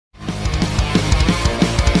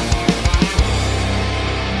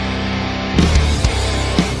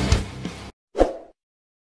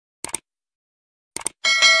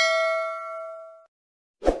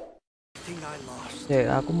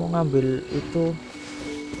Aku mau ngambil itu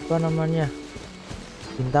apa namanya,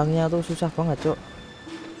 bintangnya tuh susah banget cok.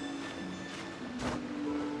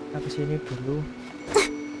 Nah kesini dulu.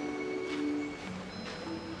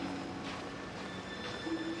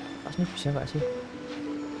 Pas ini bisa nggak sih?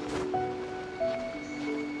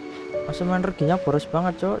 Masa energinya boros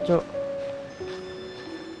banget cok.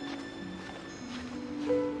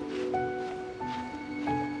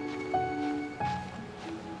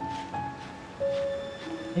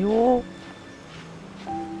 Ayo.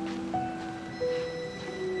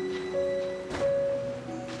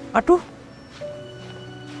 Aduh.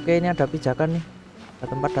 Oke, ini ada pijakan nih. Ada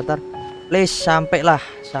tempat datar. Please, sampai.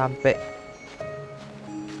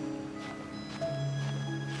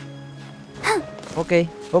 Oke.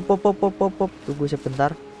 Hop. Tunggu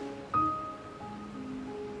sebentar.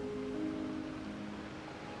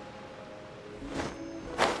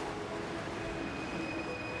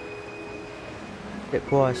 Oke,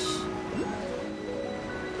 bos.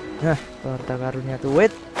 Nah, harta karunnya tuh.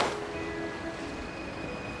 Wait.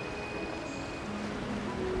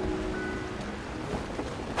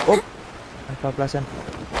 Up. 14-an.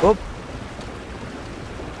 Up.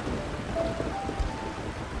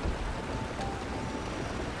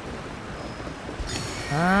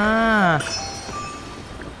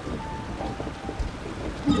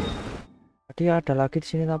 Tadi ada lagi di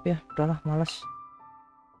sini tapi ya udahlah malas.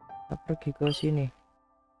 Kita pergi ke sini.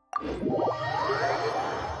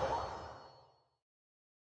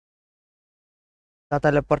 Kita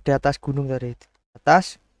teleport di atas gunung tadi.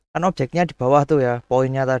 Atas kan objeknya di bawah tuh ya,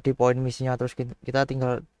 poinnya tadi, poin misinya, terus kita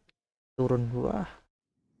tinggal turun. Wah,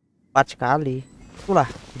 cepat sekali. Itulah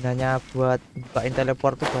gunanya buat bukain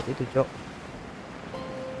teleport tuh, buat itu cok.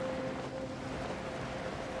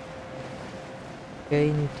 Oke,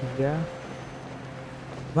 ini dia.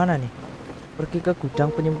 Mana nih? Pergi ke gudang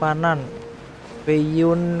penyimpanan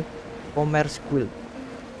Peyun Commerce Guild.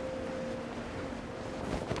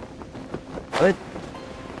 Wait.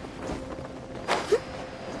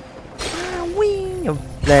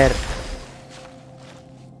 Blair.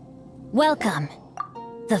 Welcome.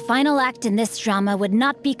 The final act in this drama would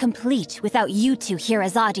not be complete without you two here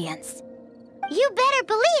as audience. You better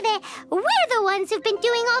believe it. We're the ones who've been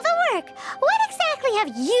doing all the work. What exactly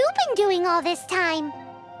have you been doing all this time?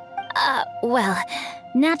 Well,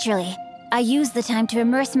 naturally, I used the time to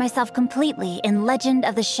immerse myself completely in Legend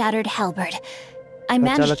of the Shattered Halberd. I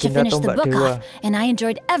managed to finish the book off, and I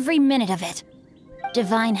enjoyed every minute of it.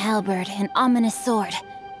 Divine Halberd, an ominous sword.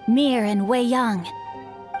 Mir and Wei Yang.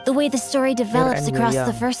 The way the story develops across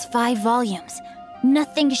the first 5 volumes,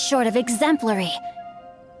 nothing short of exemplary.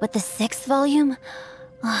 But the 6th volume?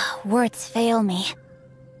 Words fail me.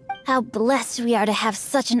 How blessed we are to have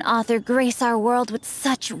such an author grace our world with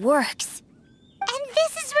such works. And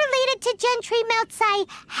this is related to Gentry Maocai.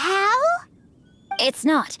 How? It's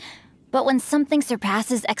not. But when something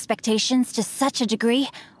surpasses expectations to such a degree,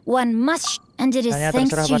 one must... And it is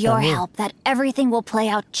thanks to your help that everything will play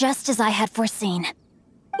out just as I had foreseen.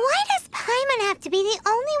 Why does Paimon have to be the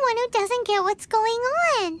only one who doesn't get what's going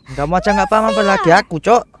on? Nggak mau nggak paham apa lagi aku,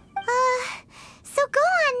 cok. So go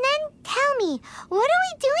on then, tell me, what are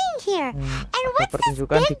we doing here? And what's this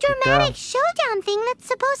big dramatic showdown thing that's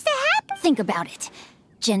supposed to happen? Think about it.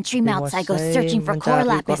 Gentry Maocai goes searching for core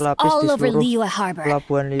lapis all over Liyue Harbor,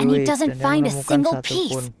 and he doesn't find a single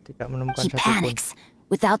piece. He panics.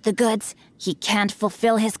 Without the goods, he can't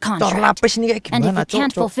fulfill his contract. And if he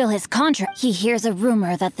can't fulfill his contract, he hears a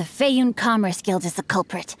rumor that the Feiyun Commerce Guild is the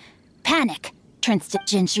culprit. Panic turns to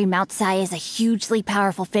Gentry Maocai is a hugely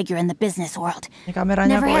powerful figure in the business world.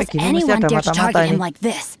 Never has anyone dared to target him like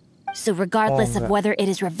this. So regardless of whether it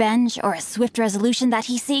is revenge or a swift resolution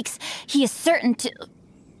that he seeks, he is certain to...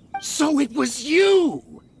 So it was you!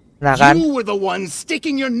 You were the one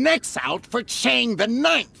sticking your necks out for Chang the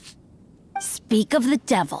Ninth! Speak of the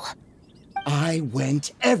devil. I went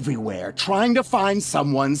everywhere trying to find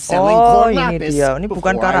someone selling core lapis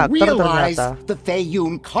before I realized the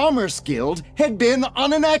Feiyun Commerce Guild had been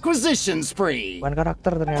on an acquisition spree.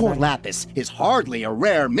 Core lapis is hardly a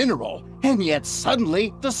rare mineral, and yet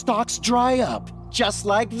suddenly the stocks dry up, just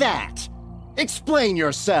like that. Explain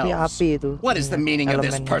yourselves. What is the meaning of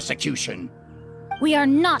this persecution? We are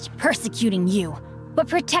not persecuting you, but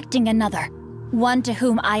protecting another. One to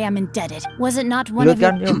whom I am indebted. Was it not one of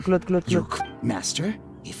your... Master,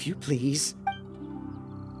 if you please.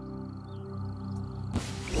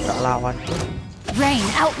 Rain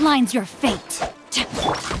outlines your fate.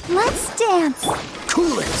 Let's dance.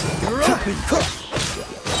 Cool it. You're open.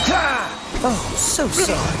 Oh, so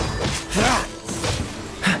sorry.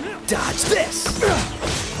 Dodge this.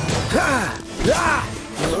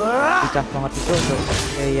 Pecah banget itu tuh.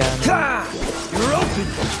 Iya.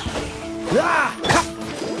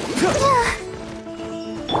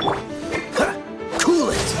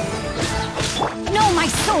 No, my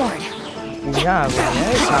sword. Punya aku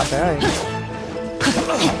sampai.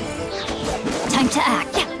 Time to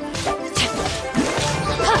act.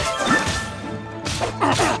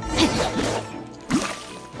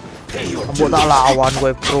 Kamu tak lawan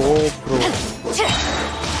gue bro.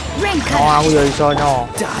 Aku ya iso nyo.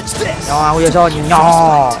 Aku ya iso nyo.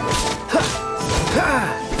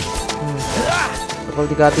 Level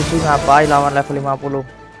 300 ngapain lawan level 50?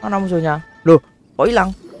 Mana musuhnya? Loh, kok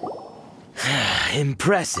hilang?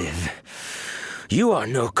 Impressive. You are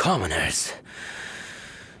no commoners.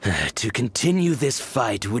 To continue this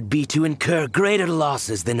fight would be to incur greater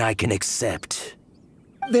losses than I can accept.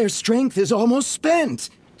 Their strength is almost spent.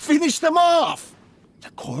 Finish them off. The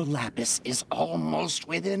core lapis is almost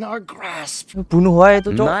within our grasp.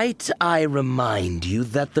 Might I remind you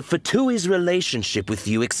that the Fatui's relationship with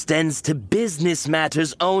you extends to business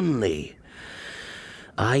matters only?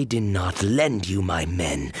 I did not lend you my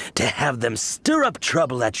men to have them stir up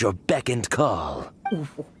trouble at your beck and call.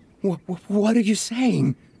 What are you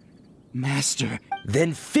saying, Master?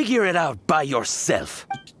 Then figure it out by yourself.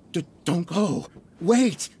 Don't go.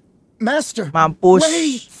 Wait. Master, Mampus.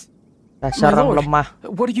 wait! Dasar orang lemah.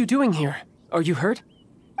 What are you doing here? Are you hurt?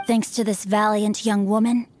 Thanks to this valiant young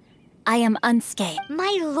woman, I am unscathed. My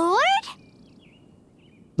lord?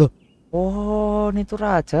 Loh. Oh, ini tuh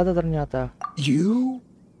raja tuh ternyata. You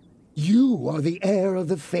are the heir of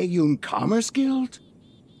the Feiyun Commerce Guild?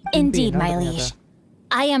 Indeed, my liege.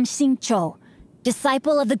 I am Xingqiu,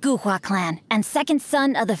 disciple of the Guhua clan and second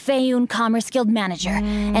son of the Feiyun Commerce Guild manager,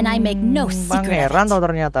 and I make no secret of Pangeran it. tau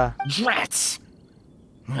ternyata. Drats!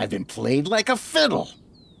 I've been played like a fiddle.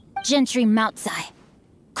 Gentry Maocai.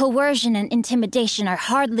 Coercion and intimidation are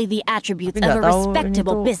hardly the attributes of a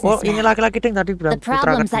respectable businessman. The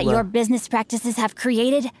problems that your business practices have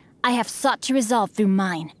created, I have sought to resolve through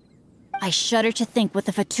mine. I shudder to think what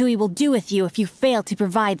the Fatui will do with you if you fail to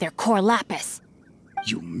provide their core lapis.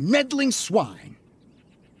 You meddling swine.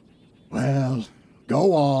 Well,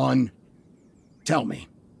 go on. Tell me,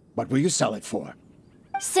 what will you sell it for?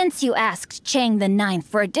 Since you asked Chang the Ninth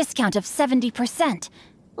for a discount of 70%,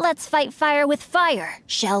 let's fight fire with fire,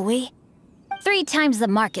 shall we? 3 times the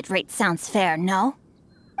market rate sounds fair, no?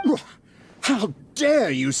 How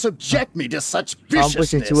dare you subject me to such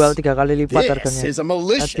Mampus viciousness? dijual 3 kali lipat This harganya. is a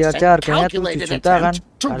malicious Tadi aja and harganya 7 calculated juta kan.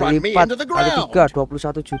 attempt to Kali run me lipat into the kali ground. 3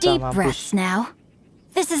 21 juta Deep mampus. breaths now.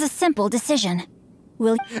 This is a simple decision.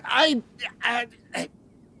 Will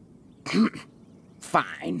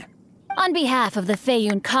Fine. On behalf of the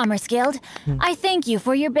Feiyun Commerce Guild, I thank you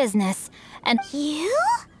for your business, and You?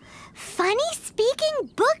 Funny speaking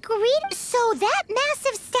book read? So that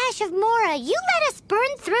massive stash of Mora you let us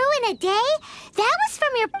burn through in a day? That was from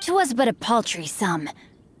your... 'twas but a paltry sum.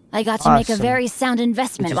 I got to make a Awesome. very sound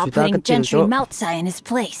investment while Juta putting kecil, Gentry Cok. Maocai in his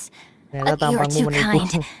place. Ternyata But you are tampangmu too menipu.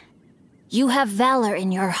 kind. You have valor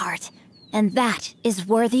in your heart, and that is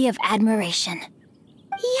worthy of admiration.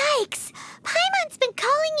 Yikes! Paimon's been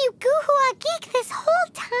calling you Guhua Geek this whole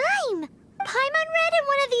time. Paimon read in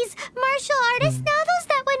one of these martial artist novels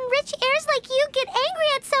that when rich heirs like you get angry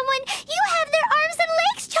at someone, you have their arms and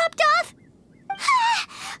legs chopped off.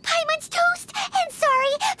 Paimon's toast, and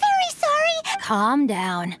sorry, very sorry. Calm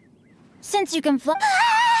down. Since you can fly...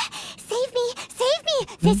 Save me, save me.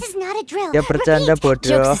 This is not a drill. Dia bercanda Repeat. bodoh.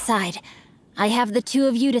 Jokes aside, I have the 2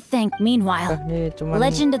 of you to thank meanwhile. Ini cuman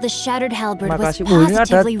Legend of the Shattered Halberd was makasih. Ini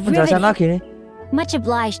ada positively penjelasan riveting. lagi nih. Much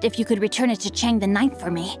obliged if you could return it to Chang the Ninth for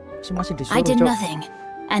me. Masih disuruh, I did Cok. nothing,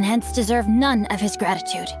 and hence deserve none of his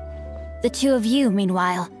gratitude. The 2 of you,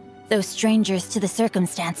 meanwhile, though strangers to the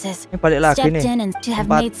circumstances, Ini balik lagi stepped nih. in and to have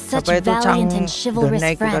Tempat made such apa itu, valiant Chang and chivalrous the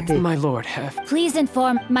Naik friends. tadi. My lord, Please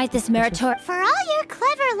inform, might this meritor... For all your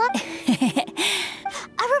clever luck.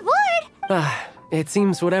 A reward. it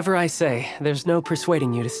seems whatever I say, there's no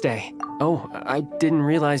persuading you to stay. Oh, I didn't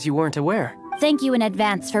realize you weren't aware. Thank you in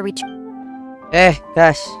advance for return...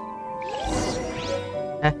 Guys.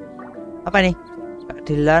 Apa nih?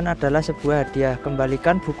 Keadilan adalah sebuah hadiah.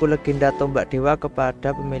 Kembalikan buku legenda tombak dewa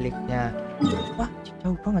kepada pemiliknya. Wah,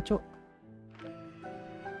 jauh banget, Cok.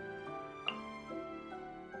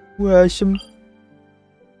 Wah,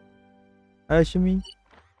 Asmi.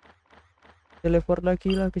 Teleport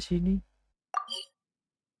lagi lah ke sini.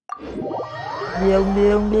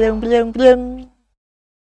 Bilang.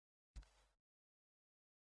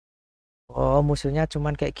 Oh, musuhnya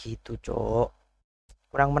cuman kayak gitu, Cok.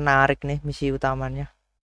 Kurang menarik nih misi utamanya.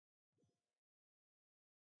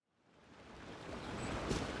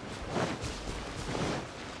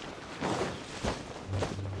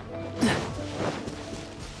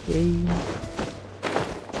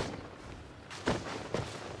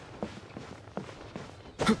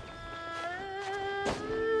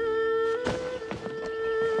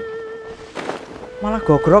 Malah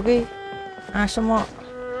gogrok ki. Asem kok.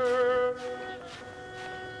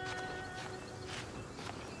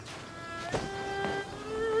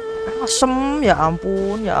 Asem, ya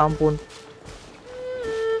ampun, ya ampun.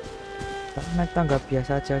 Naik tangga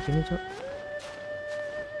biasa aja gini, Cok.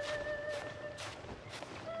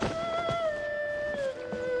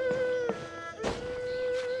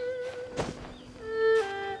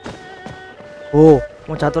 Oh,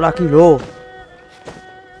 mau jatuh lagi loh.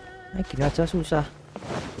 Nah, gini aja susah.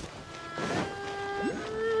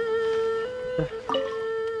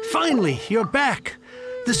 Finally, you're back.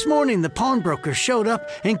 This morning, the pawnbroker showed up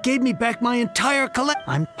and gave me back my entire collection.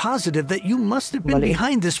 I'm positive that you must have been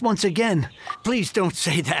behind this once again. Please don't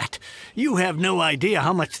say that. You have no idea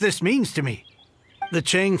how much this means to me. The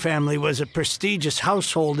Chang family was a prestigious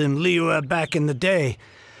household in Liyue back in the day.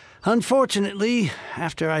 Unfortunately,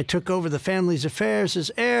 after I took over the family's affairs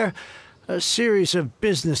as heir, a series of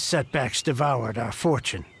business setbacks devoured our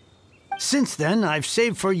fortune. Since then, I've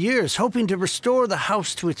saved for years, hoping to restore the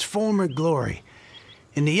house to its former glory.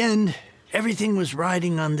 In the end, everything was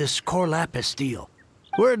riding on this core lapis deal.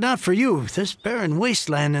 Were it not for you, this barren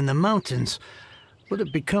wasteland in the mountains would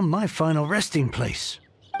have become my final resting place.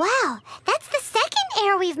 Wow, that's the second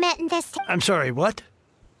heir we've met in this town. I'm sorry, what?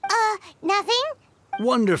 Nothing?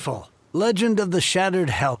 Wonderful. Legend of the Shattered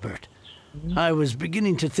Halberd. I was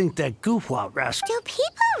beginning to think that Guhua rascal... Do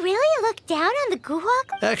people really look down on the Guhua?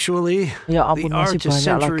 Actually, ya the ampun, art is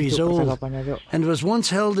centuries old Cok. and was once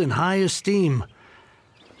held in high esteem.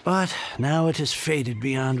 But now it has faded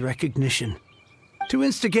beyond recognition. To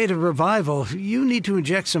instigate a revival, you need to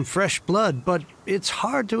inject some fresh blood, but it's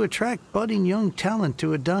hard to attract budding young talent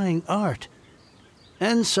to a dying art.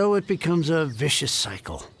 And so it becomes a vicious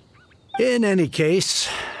cycle. In any case,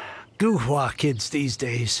 Guhua kids these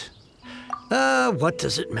days. What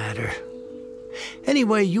does it matter?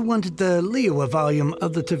 Anyway, you wanted the Liyue volume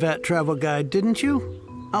of the Teyvat travel guide, didn't you?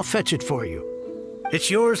 I'll fetch it for you. It's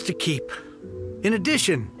yours to keep. In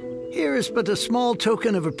addition, here is but a small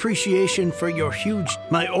token of appreciation for your huge...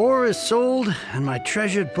 My ore is sold, and my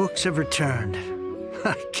treasured books have returned.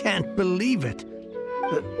 I can't believe it.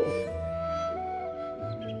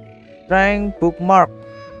 Rank bookmark.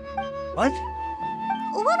 What?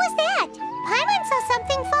 What was that? Paimon saw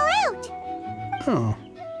something fall out. Oh,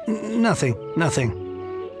 nothing.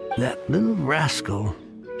 That little rascal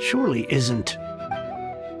surely isn't...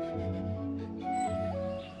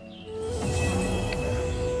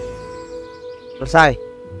 Selesai.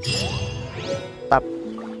 Tap.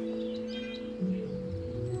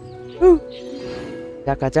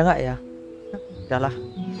 Jaga aja nggak ya? Udahlah.